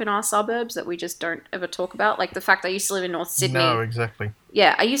shows up in our suburbs that we just don't ever talk about. Like the fact I used to live in North Sydney. No, exactly.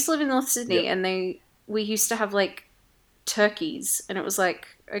 Yeah, I used to live in North Sydney, and we used to have like turkeys, and it was like,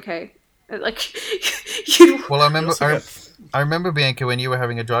 okay, like Well, I remember Bianca, when you were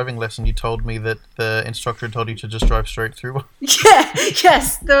having a driving lesson, you told me that the instructor told you to just drive straight through one. Yeah,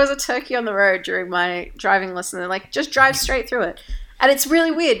 yes, there was a turkey on the road during my driving lesson. They're like, just drive straight through it, and it's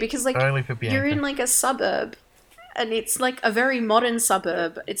really weird because like you're in like a suburb. And it's like a very modern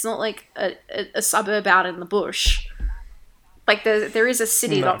suburb. It's not like a suburb out in the bush. Like there is a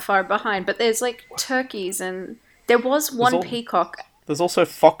city not far behind, but there's like turkeys, and there was one peacock. There's also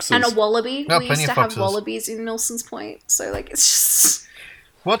foxes. And a wallaby. No, we used to foxes. have wallabies in Milson's Point. So like it's just...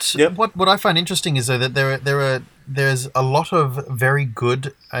 What I find interesting is though that there's a lot of very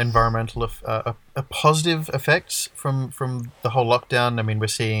good environmental positive effects from the whole lockdown. I mean, we're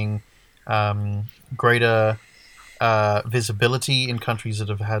seeing greater visibility in countries that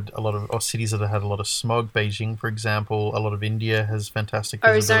have had a lot of, or cities that have had a lot of smog. Beijing, for example, a lot of India has fantastic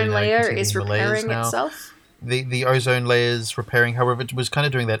visibility. Ozone layer is repairing itself. The ozone layer is repairing. However, it was kind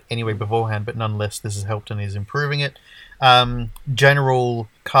of doing that anyway beforehand, but nonetheless, this has helped and is improving it. General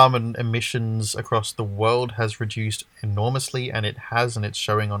carbon emissions across the world has reduced enormously, and it's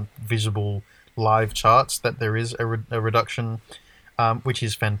showing on visible live charts that there is a reduction, which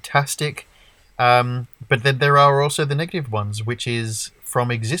is fantastic. But then there are also the negative ones, which is from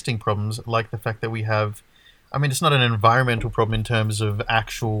existing problems, like the fact that we have, I mean, it's not an environmental problem in terms of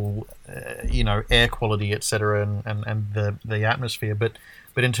actual, air quality, etc., and the atmosphere, but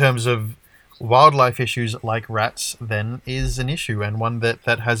in terms of wildlife issues like rats, then is an issue, and one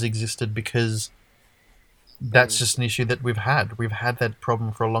that has existed because that's just an issue that we've had. We've had that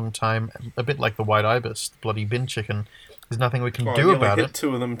problem for a long time, a bit like the white ibis, the bloody bin chicken. There's nothing we can do about it.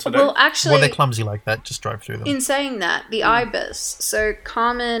 Two of them today. Well, actually, they're clumsy like that. Just drive through them. In saying that, the ibis. So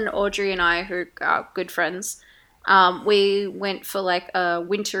Carmen, Audrey, and I, who are good friends, we went for like a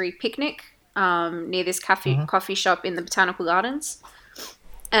wintry picnic near this coffee shop in the Botanical Gardens,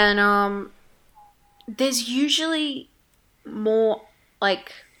 and there's usually more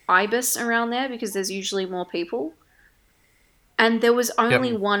like ibis around there because there's usually more people. And there was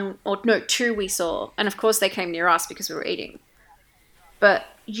only two we saw. And of course they came near us because we were eating. But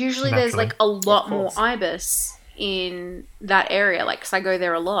usually there's like a lot more ibis in that area, like, because I go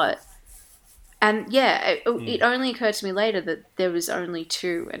there a lot. And yeah, it only occurred to me later that there was only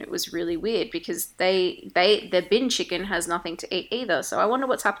two, and it was really weird because their bin chicken has nothing to eat either. So I wonder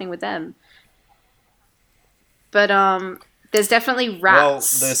what's happening with them. But there's definitely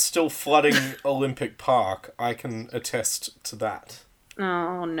rats. Well, they're still flooding Olympic Park. I can attest to that.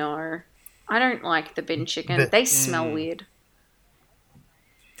 Oh, no. I don't like the bin chicken. They smell weird.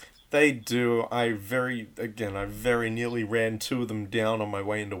 They do. I very nearly ran two of them down on my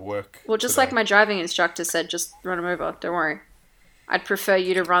way into work. Well, just like my driving instructor said, just run them over. Don't worry. I'd prefer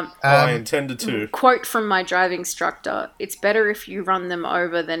you to run... I intended to. Quote from my driving instructor, it's better if you run them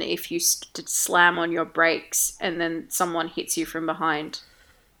over than if you slam on your brakes and then someone hits you from behind.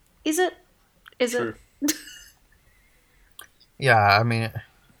 Is it? Is True. it? Yeah, I mean...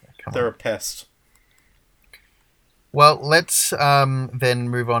 They're a pest. Well, let's then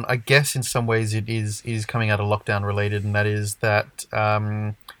move on. I guess in some ways it is coming out of lockdown related, and that is that...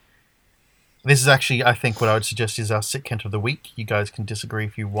 this is actually, I think, what I would suggest is our Sick Kent of the Week. You guys can disagree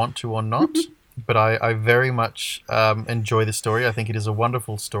if you want to or not, but I very much enjoy the story. I think it is a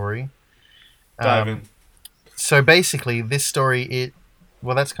wonderful story. Dive in. So basically, this story,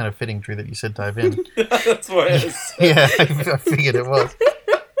 well, that's kind of fitting, Drew, that you said dive in. That's what it is. Yeah, I figured it was.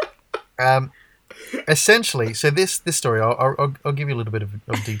 essentially, so this story, I'll give you a little bit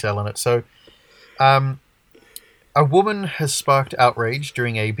of detail on it. So, a woman has sparked outrage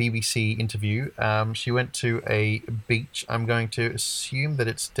during a BBC interview. She went to a beach. I'm going to assume that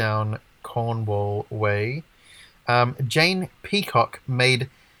it's down Cornwall Way. Jane Peacock made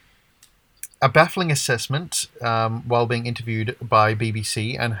a baffling assessment while being interviewed by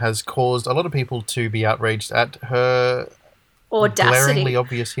BBC and has caused a lot of people to be outraged at her glaringly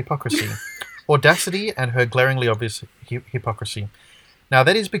obvious hypocrisy. Audacity and her glaringly obvious hypocrisy. Now,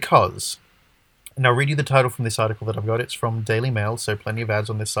 that is because... And I'll read you the title from this article that I've got. It's from Daily Mail, so plenty of ads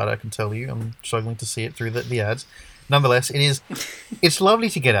on this site, I can tell you. I'm struggling to see it through the ads. Nonetheless, it's lovely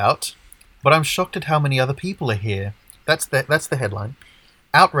to get out, but I'm shocked at how many other people are here. That's the headline.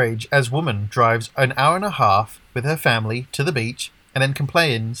 Outrage as woman drives an hour and a half with her family to the beach and then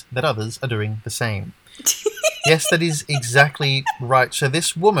complains that others are doing the same. Yes, that is exactly right. So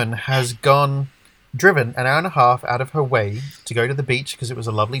this woman has driven an hour and a half out of her way to go to the beach because it was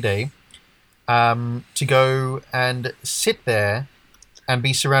a lovely day. To go and sit there and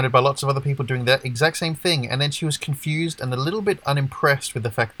be surrounded by lots of other people doing that exact same thing. And then she was confused and a little bit unimpressed with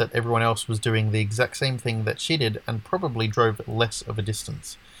the fact that everyone else was doing the exact same thing that she did and probably drove less of a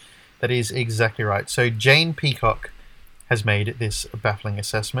distance. That is exactly right. So Jane Peacock has made this baffling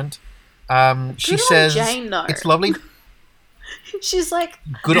assessment. She says Jane, it's lovely. She's like,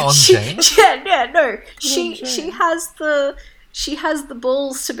 good on Jane. Yeah, no. She has the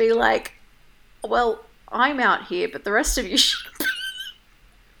balls to be like, well, I'm out here, but the rest of you should be.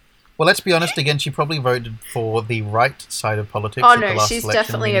 Well, let's be honest. Again, she probably voted for the right side of politics. Oh no, she's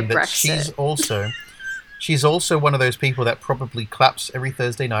definitely a Brexit. She's also one of those people that probably claps every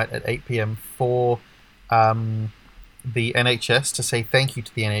Thursday night at 8 p.m. for the NHS to say thank you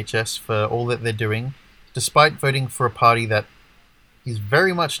to the NHS for all that they're doing, despite voting for a party that is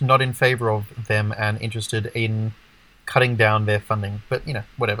very much not in favour of them and interested in cutting down their funding. But,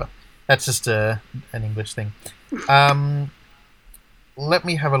 whatever. That's just an English thing. Let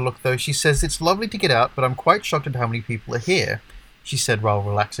me have a look, though. She says, it's lovely to get out, but I'm quite shocked at how many people are here, she said while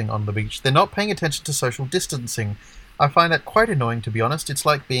relaxing on the beach. They're not paying attention to social distancing. I find that quite annoying, to be honest. It's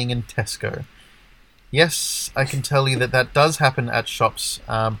like being in Tesco. Yes, I can tell you that does happen at shops.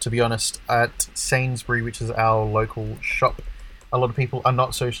 To be honest, at Sainsbury, which is our local shop, a lot of people are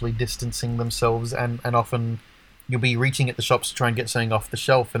not socially distancing themselves, and often you'll be reaching at the shops to try and get something off the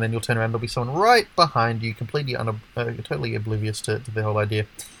shelf, and then you'll turn around, there'll be someone right behind you, completely totally oblivious to the whole idea.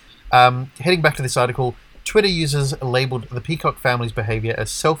 Heading back to this article, Twitter users labelled the Peacock family's behaviour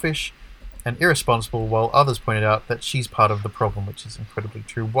as selfish and irresponsible, while others pointed out that she's part of the problem, which is incredibly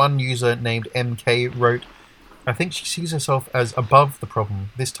true. One user named MK wrote, I think she sees herself as above the problem.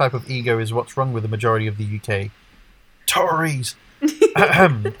 This type of ego is what's wrong with the majority of the UK. Tories!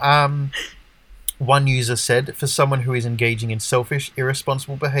 One user said, for someone who is engaging in selfish,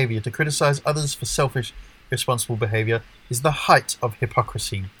 irresponsible behaviour, to criticise others for selfish, irresponsible behaviour is the height of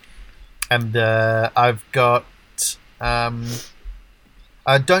hypocrisy. And I've got... don't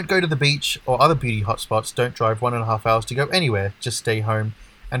go to the beach or other beauty hotspots. Don't drive 1.5 hours to go anywhere. Just stay home.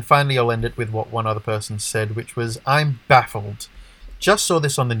 And finally, I'll end it with what one other person said, which was, I'm baffled. Just saw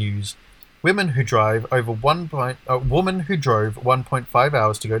this on the news. A woman who drove 1.5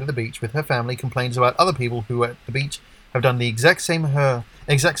 hours to go to the beach with her family complains about other people who at the beach have done the exact same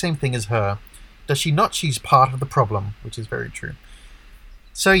thing as her. Does she not? She's part of the problem, which is very true.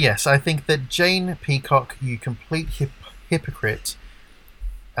 So yes, I think that Jane Peacock, you complete hypocrite,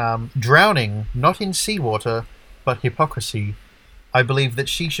 drowning not in seawater but hypocrisy, I believe that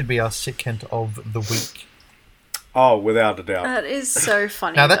she should be our sick Kent of the week. Oh, without a doubt. That is so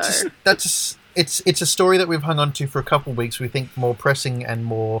funny. Now it's a story that we've hung on to for a couple of weeks. We think more pressing and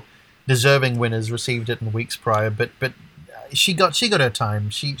more deserving winners received it in weeks prior, but she got her time.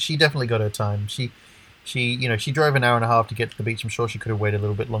 She definitely got her time. She drove an hour and a half to get to the beach. I'm sure she could have waited a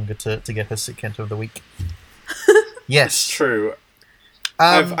little bit longer to get her sick Kent of the week. Yes, it's true.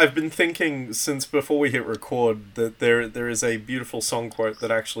 I've been thinking since before we hit record that there is a beautiful song quote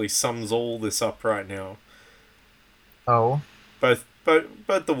that actually sums all this up right now. Oh. Both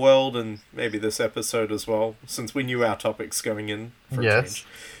the world and maybe this episode as well, since we knew our topics going in for a change.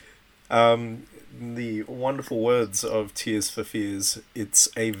 The wonderful words of Tears for Fears, it's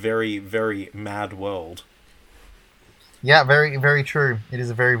a very, very mad world. Yeah, very, very true. It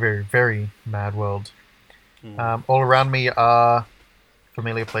is a very, very, very mad world. All around me are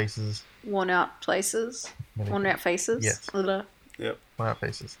familiar places. Worn out places. Worn out faces. Yes. Yep. Worn out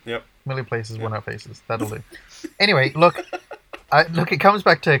faces. Yep. Familiar places, worn out faces. That'll do. Anyway, look, Look, it comes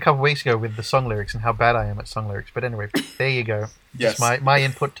back to a couple of weeks ago with the song lyrics and how bad I am at song lyrics. But anyway, there you go. Yes. Just my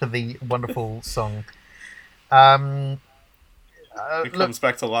input to the wonderful song. It comes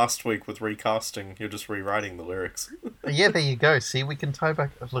back to last week with recasting. You're just rewriting the lyrics. Yeah, there you go. See, we can tie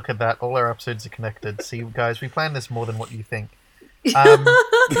back. Look at that. All our episodes are connected. See, guys, we planned this more than what you think.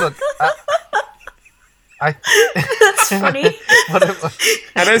 Look, That's funny.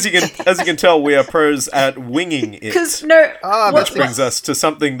 And as you can tell, we are pros at winging it. Because which brings us to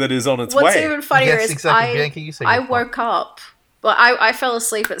something that is on its way. What's even funnier is exactly. Bianca, you say I woke up. Well, I fell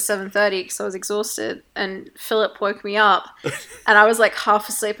asleep at 7:30 because I was exhausted, and Philip woke me up, and I was like half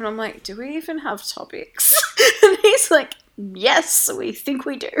asleep, and I'm like, do we even have topics? And he's like, yes, we think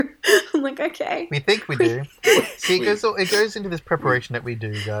we do. I'm like, okay. We think we do. See, it goes into this preparation that we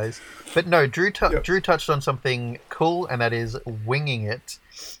do, guys. But no, Drew touched on something cool, and that is winging it,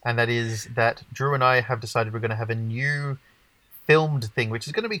 and that is that Drew and I have decided we're going to have a new filmed thing, which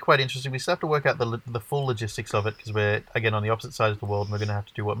is going to be quite interesting. We still have to work out the full logistics of it because we're, again, on the opposite side of the world, and we're going to have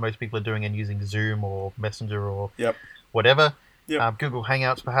to do what most people are doing and using Zoom or Messenger or whatever. Google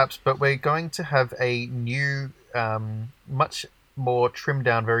Hangouts perhaps, but we're going to have a new, much more trimmed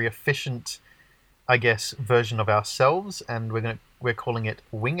down, very efficient, I guess, version of ourselves, and we're calling it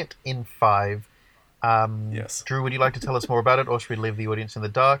Wing It in 5. Yes. Drew, would you like to tell us more about it, or should we leave the audience in the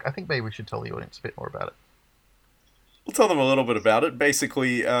dark? I think maybe we should tell the audience a bit more about it. We'll tell them a little bit about it.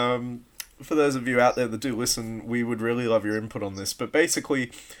 Basically, for those of you out there that do listen, we would really love your input on this. But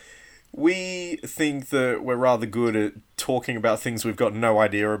basically, we think that we're rather good at talking about things we've got no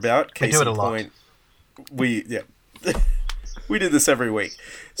idea about. We do it a lot. We do this every week.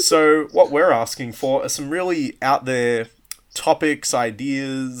 So what we're asking for are some really out there topics,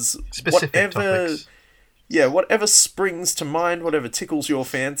 ideas, specific topics. Yeah, whatever springs to mind, whatever tickles your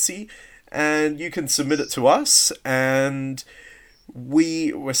fancy. And you can submit it to us, and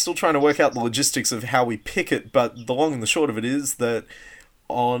we're still trying to work out the logistics of how we pick it, but the long and the short of it is that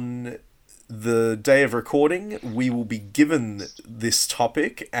on the day of recording, we will be given this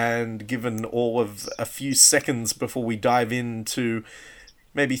topic and given all of a few seconds before we dive into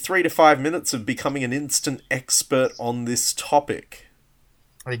maybe 3 to 5 minutes of becoming an instant expert on this topic.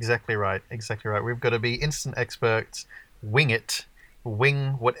 Exactly right. We've got to be instant experts, wing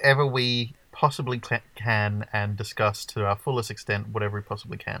whatever we possibly can and discuss to our fullest extent whatever we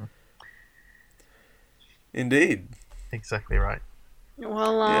possibly can. Indeed. Exactly right.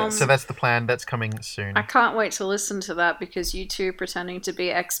 Well, so that's the plan. That's coming soon. I can't wait to listen to that because you two pretending to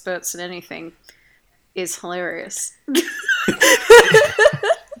be experts in anything is hilarious.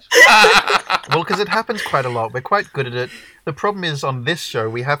 Well, because it happens quite a lot. We're quite good at it. The problem is on this show,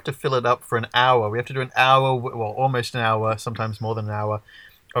 we have to fill it up for an hour. We have to do an hour, well, almost an hour, sometimes more than an hour,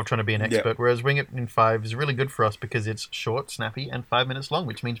 of trying to be an expert. Yep. Whereas Wing It in 5 is really good for us because it's short, snappy, and 5 minutes long,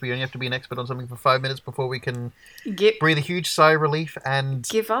 which means we only have to be an expert on something for 5 minutes before we can breathe a huge sigh of relief and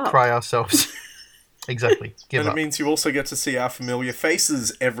give up. Cry ourselves. Exactly. Give up. And it means you also get to see our familiar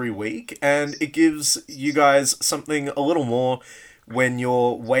faces every week, and it gives you guys something a little more when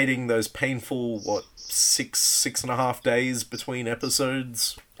you're waiting those painful, 6.5 days between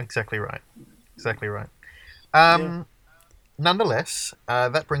episodes. Exactly right. Nonetheless,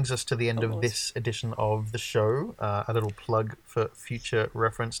 that brings us to the end of this edition of the show. A little plug for future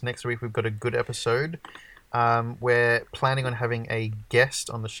reference. Next week we've got a good episode. We're planning on having a guest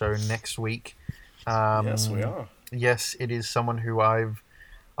on the show next week. Yes, we are. Yes, it is someone who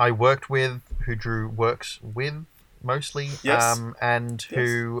I worked with, who Drew works with mostly, and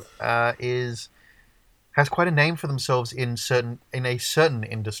who has quite a name for themselves in a certain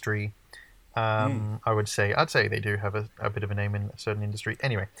industry. I would say. I'd say they do have a bit of a name in a certain industry.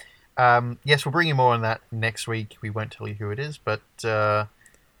 Anyway, yes, we'll bring you more on that next week. We won't tell you who it is, but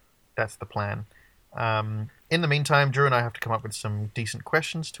that's the plan. In the meantime, Drew and I have to come up with some decent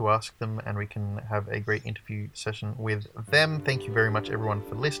questions to ask them, and we can have a great interview session with them. Thank you very much, everyone,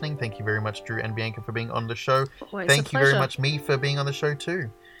 for listening. Thank you very much, Drew and Bianca, for being on the show. Always Thank you very much, me, for being on the show,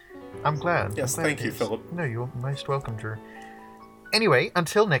 too. I'm glad. Yes, thank you, Philip. No, you're most welcome, Drew. Anyway,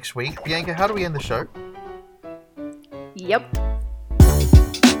 until next week, Bianca, how do we end the show? Yep.